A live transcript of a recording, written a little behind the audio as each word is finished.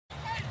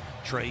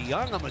Trae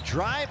Young on the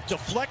drive,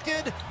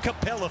 deflected,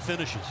 Capella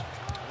finishes.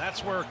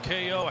 That's where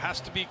KO has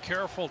to be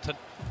careful to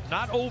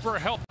not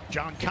overhelp.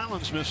 John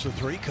Collins missed the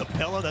three.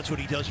 Capella, that's what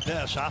he does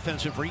best,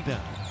 offensive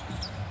rebound.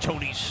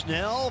 Tony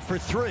Snell for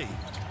three.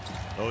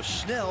 Oh,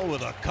 Snell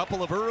with a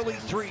couple of early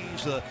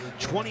threes. The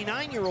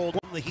 29-year-old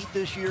won the Heat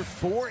this year,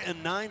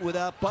 4-9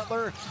 without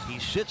Butler. He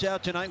sits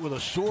out tonight with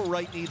a sore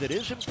right knee that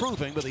is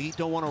improving, but the Heat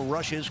don't want to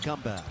rush his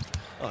comeback.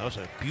 Oh, that was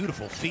a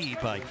beautiful feed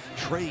by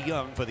Trae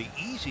Young for the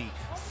easy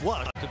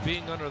flush. To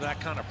being under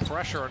that kind of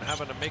pressure and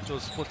having to make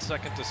those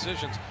split-second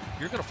decisions,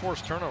 you're going to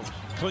force turnovers.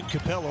 Clint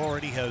Capella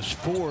already has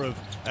 4 of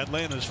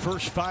Atlanta's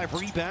first 5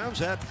 rebounds.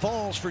 That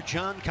falls for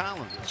John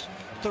Collins.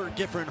 Third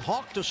different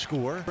Hawk to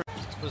score.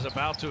 Was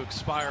about to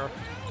expire.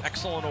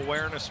 Excellent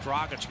awareness.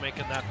 Dragic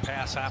making that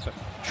pass happen.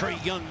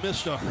 Trae Young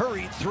missed a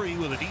hurried 3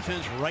 with a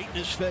defense right in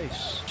his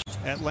face.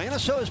 Atlanta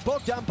so is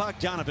Bogdan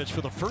Bogdanovic for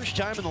the first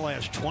time in the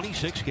last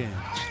 26 games.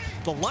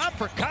 The lob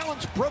for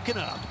Collins broken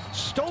up,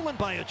 stolen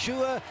by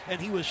Achua,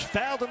 and he was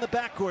fouled in the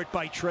backcourt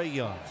by Trae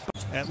Young.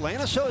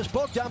 Atlanta so is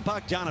Bogdan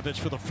Bogdanovic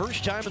for the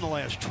first time in the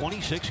last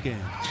 26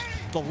 games.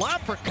 The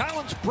lob for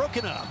Collins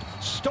broken up,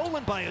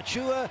 stolen by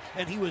Achua,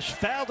 and he was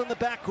fouled in the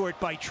backcourt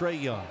by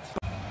Trae Young.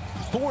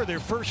 4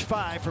 their first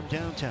 5 from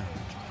downtown.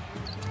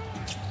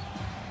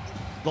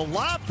 The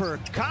lob for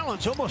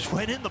Collins almost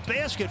went in the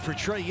basket for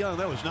Trae Young.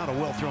 That was not a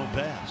well-thrown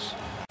pass.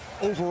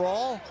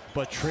 Overall,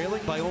 but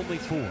trailing by only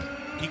 4.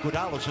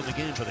 Iguodala's in the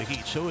game for the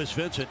Heat. So is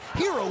Vincent.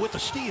 Hero with the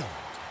steal.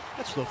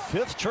 That's the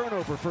 5th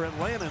turnover for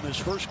Atlanta in this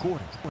first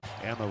quarter.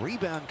 And the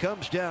rebound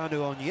comes down to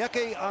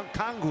Onyeka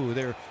Okongwu,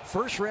 their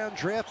first-round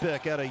draft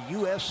pick out of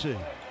USC.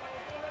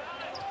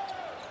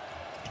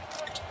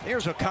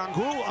 There's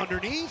Okongwu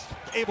underneath,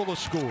 able to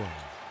score.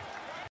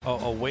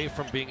 Away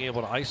from being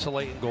able to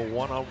isolate and go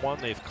one-on-one,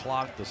 they've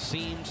clogged the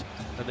seams,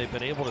 and they've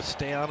been able to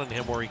stay on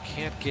him where he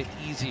can't get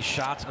easy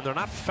shots, and they're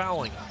not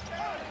fouling.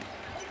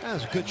 That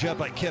was a good job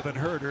by Kevin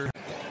Huerter.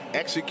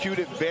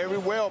 Executed very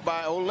well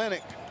by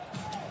Olynyk.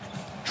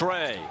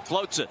 Trae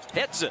floats it,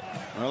 hits it.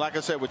 Well, like I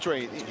said with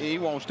Trae, he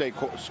won't stay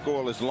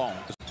scoreless long.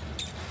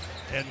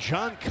 And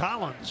John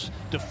Collins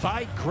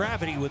defied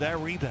gravity with that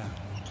rebound.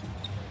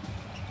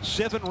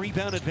 7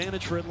 rebound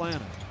advantage for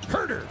Atlanta.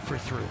 Huerter for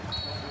 3.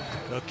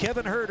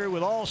 Kevin Huerter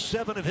with all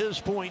 7 of his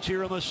points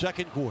here in the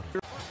second quarter.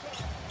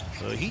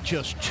 He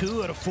just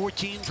 2 out of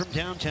 14 from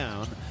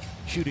downtown,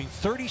 shooting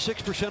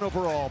 36%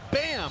 overall.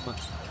 Bam!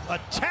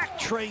 Attack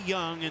Trae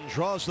Young and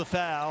draws the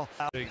foul.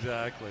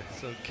 Exactly.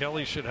 So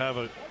Kelly should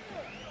have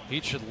he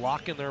should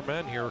lock in their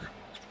men here.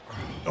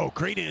 Oh,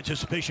 great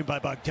anticipation by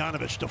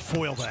Bogdanovic to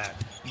foil that.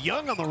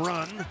 Young on the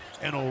run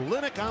and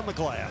Olynyk on the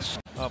glass.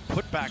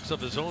 Putbacks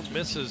of his own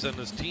misses and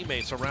his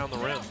teammates around the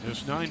rim.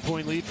 This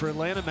 9-point lead for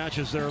Atlanta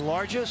matches their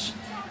largest.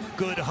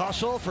 Good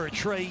hustle for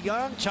Trae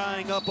Young,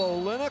 tying up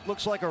Olynyk.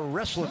 Looks like a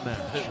wrestling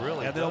match. It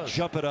really and does. they'll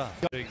jump it up.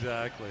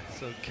 Exactly.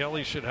 So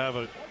Kelly should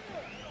have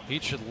he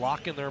should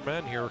lock in their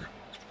men here.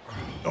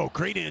 Oh,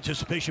 great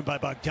anticipation by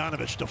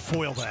Bogdanovic to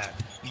foil that.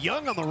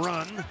 Young on the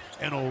run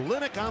and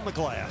Olynyk on the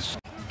glass.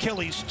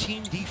 Kelly's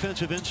team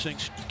defensive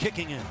instincts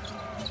kicking in.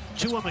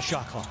 2 on the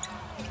shot clock.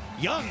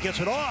 Young gets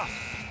it off.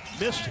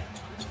 Missed it.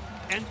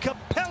 And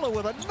Capella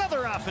with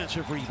another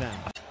offensive rebound.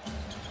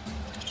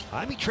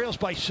 Miami trails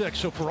by 6,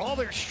 so for all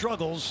their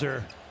struggles,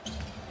 they're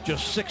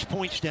just 6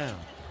 points down.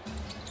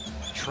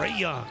 Trae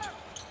Young.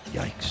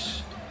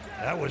 Yikes.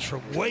 That was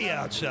from way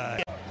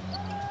outside.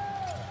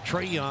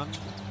 Trae Young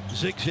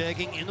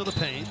zigzagging into the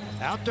paint.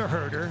 Out to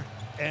Huerter.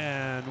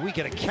 And we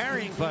get a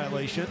carrying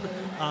violation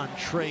on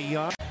Trae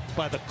Young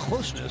by the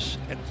closeness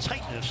and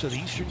tightness of the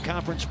Eastern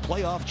Conference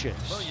playoff chase.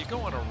 Well, you go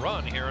on a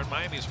run here, and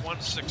Miami's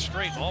won 6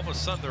 straight. All of a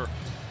sudden,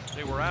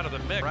 they were out of the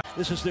mix.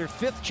 This is their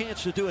 5th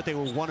chance to do it. They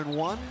were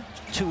 1-1,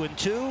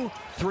 2-2,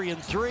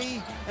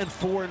 3-3, and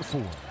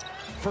 4-4.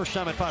 First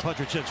time at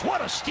 500 since.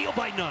 What a steal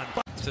by Nunn.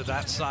 To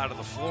that side of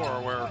the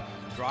floor where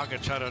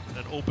Dragic had an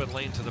open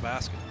lane to the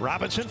basket.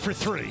 Robinson for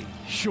 3,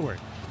 short.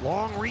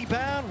 Long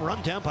rebound,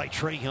 run down by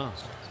Trae Young.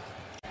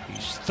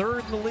 He's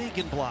 3rd in the league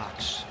in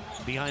blocks,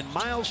 behind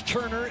Miles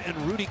Turner and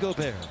Rudy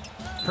Gobert.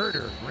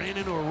 Huerter ran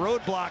into a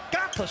roadblock,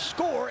 got the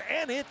score,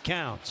 and it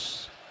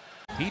counts.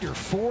 Heat are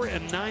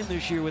 4-9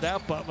 this year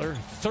without Butler,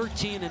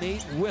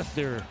 13-8 with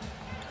their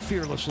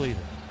fearless leader.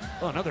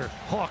 Oh, another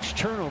Hawks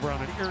turnover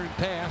on an errant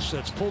pass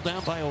that's pulled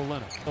down by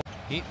Olynyk.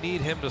 Heat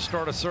need him to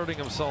start asserting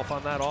himself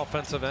on that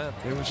offensive end.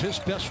 It was his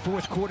best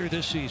 4th quarter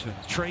this season.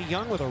 Trae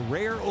Young with a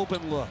rare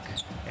open look,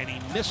 and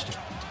he missed it.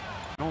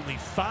 Only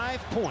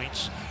 5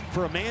 points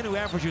for a man who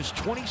averages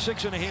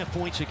 26.5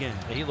 points a game.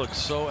 He looks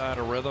so out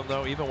of rhythm,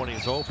 though. Even when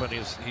he's open,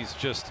 he's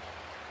just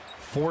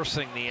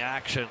forcing the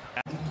action.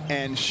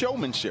 And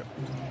showmanship.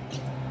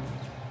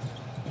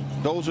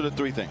 Those are the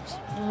 3 things.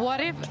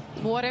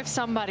 What if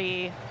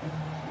somebody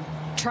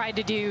tried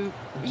to do,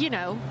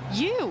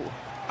 you?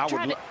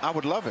 I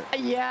would love it.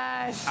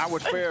 Yes.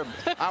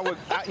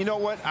 You know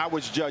what? I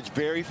would judge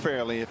very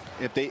fairly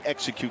if they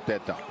execute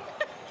that dunk.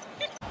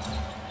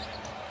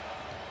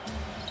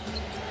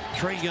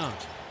 Trae Young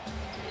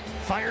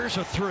fires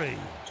a 3.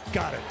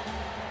 Got it.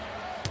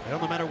 Well,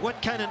 no matter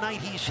what kind of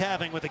night he's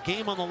having with a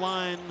game on the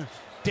line,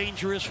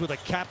 dangerous with a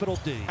capital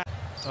D.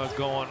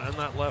 Going in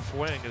that left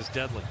wing is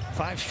deadly.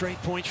 5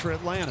 straight points for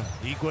Atlanta.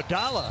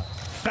 Iguodala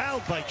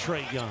fouled by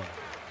Trae Young.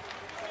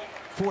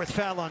 4th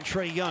foul on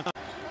Trae Young.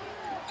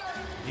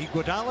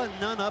 Iguodala,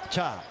 none up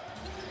top.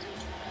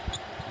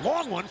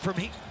 Long one from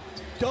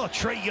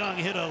Trae Young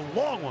hit a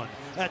long one.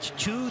 That's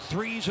 2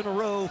 threes in a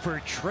row for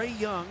Trae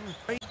Young.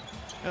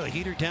 Well, the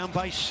Heat are down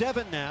by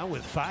 7 now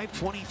with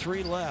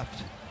 5:23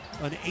 left.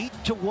 An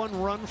 8-1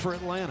 run for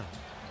Atlanta.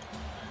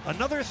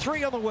 Another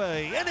 3 on the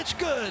way, and it's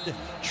good.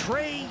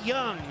 Trae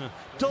Young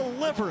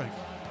delivering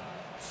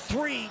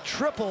 3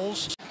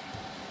 triples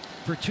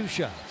for 2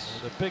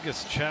 shots. The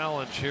biggest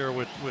challenge here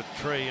with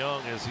Trae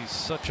Young is he's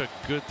such a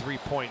good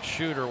 3-point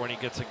shooter when he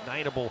gets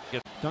ignitable.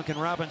 Duncan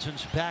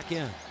Robinson's back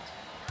in.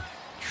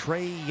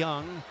 Trae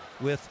Young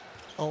with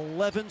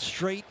 11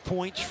 straight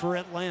points for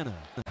Atlanta.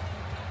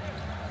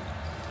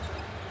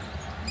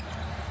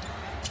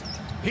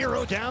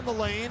 Hero down the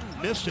lane,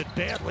 missed it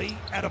badly.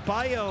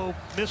 Adebayo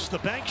missed the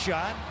bank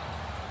shot.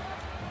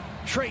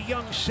 Trae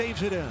Young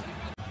saves it in.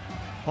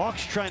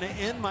 Hawks trying to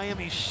end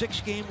Miami's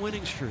 6-game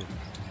winning streak.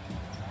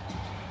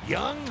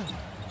 Young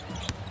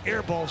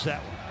airballs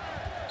that one.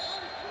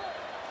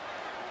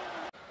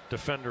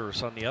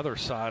 Defenders on the other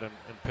side and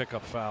pick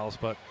up fouls,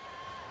 but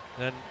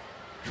then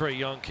Trae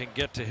Young can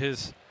get to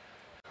his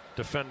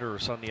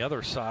defenders on the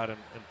other side and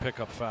pick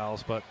up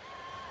fouls, but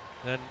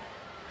then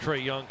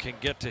Trae Young can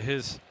get to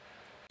his,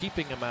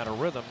 keeping him out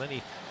of rhythm. Then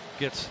he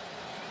gets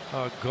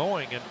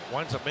going and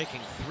winds up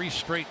making 3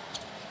 straight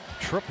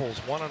triples,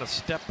 1 on a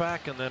step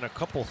back and then a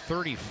couple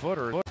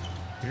 30-footers.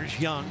 Here's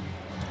Young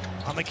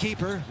on the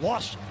keeper,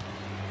 lost it.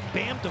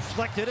 Bam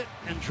deflected it,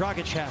 and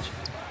Dragic has it.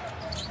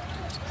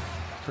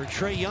 For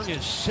Trae Young,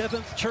 his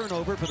 7th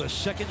turnover for the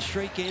 2nd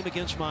straight game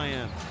against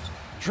Miami.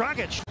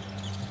 Dragic.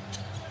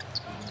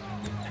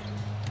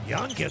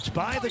 Young gets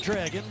by the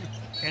Dragon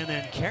and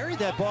then carried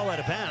that ball out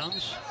of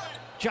bounds.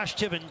 Josh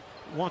Tibbin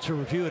wants to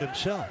review it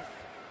himself.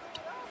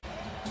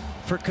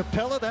 For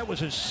Capella, that was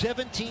his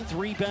 17th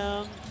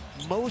rebound,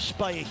 most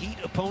by a Heat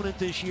opponent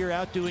this year,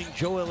 outdoing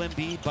Joel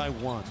Embiid by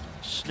 1.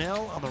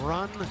 Snell on the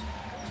run.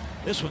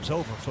 This one's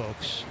over,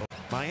 folks.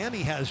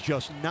 Miami has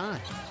just 9.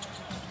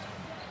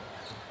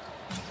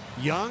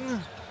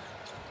 Young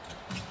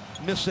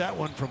missed that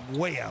one from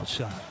way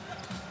outside.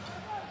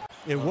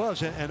 It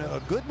was, and a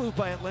good move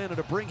by Atlanta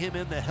to bring him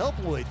in to help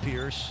Lloyd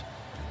Pierce.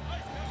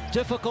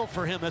 Difficult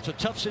for him. That's a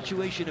tough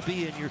situation to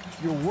be in.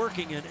 You're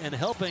working and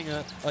helping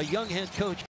a young head coach.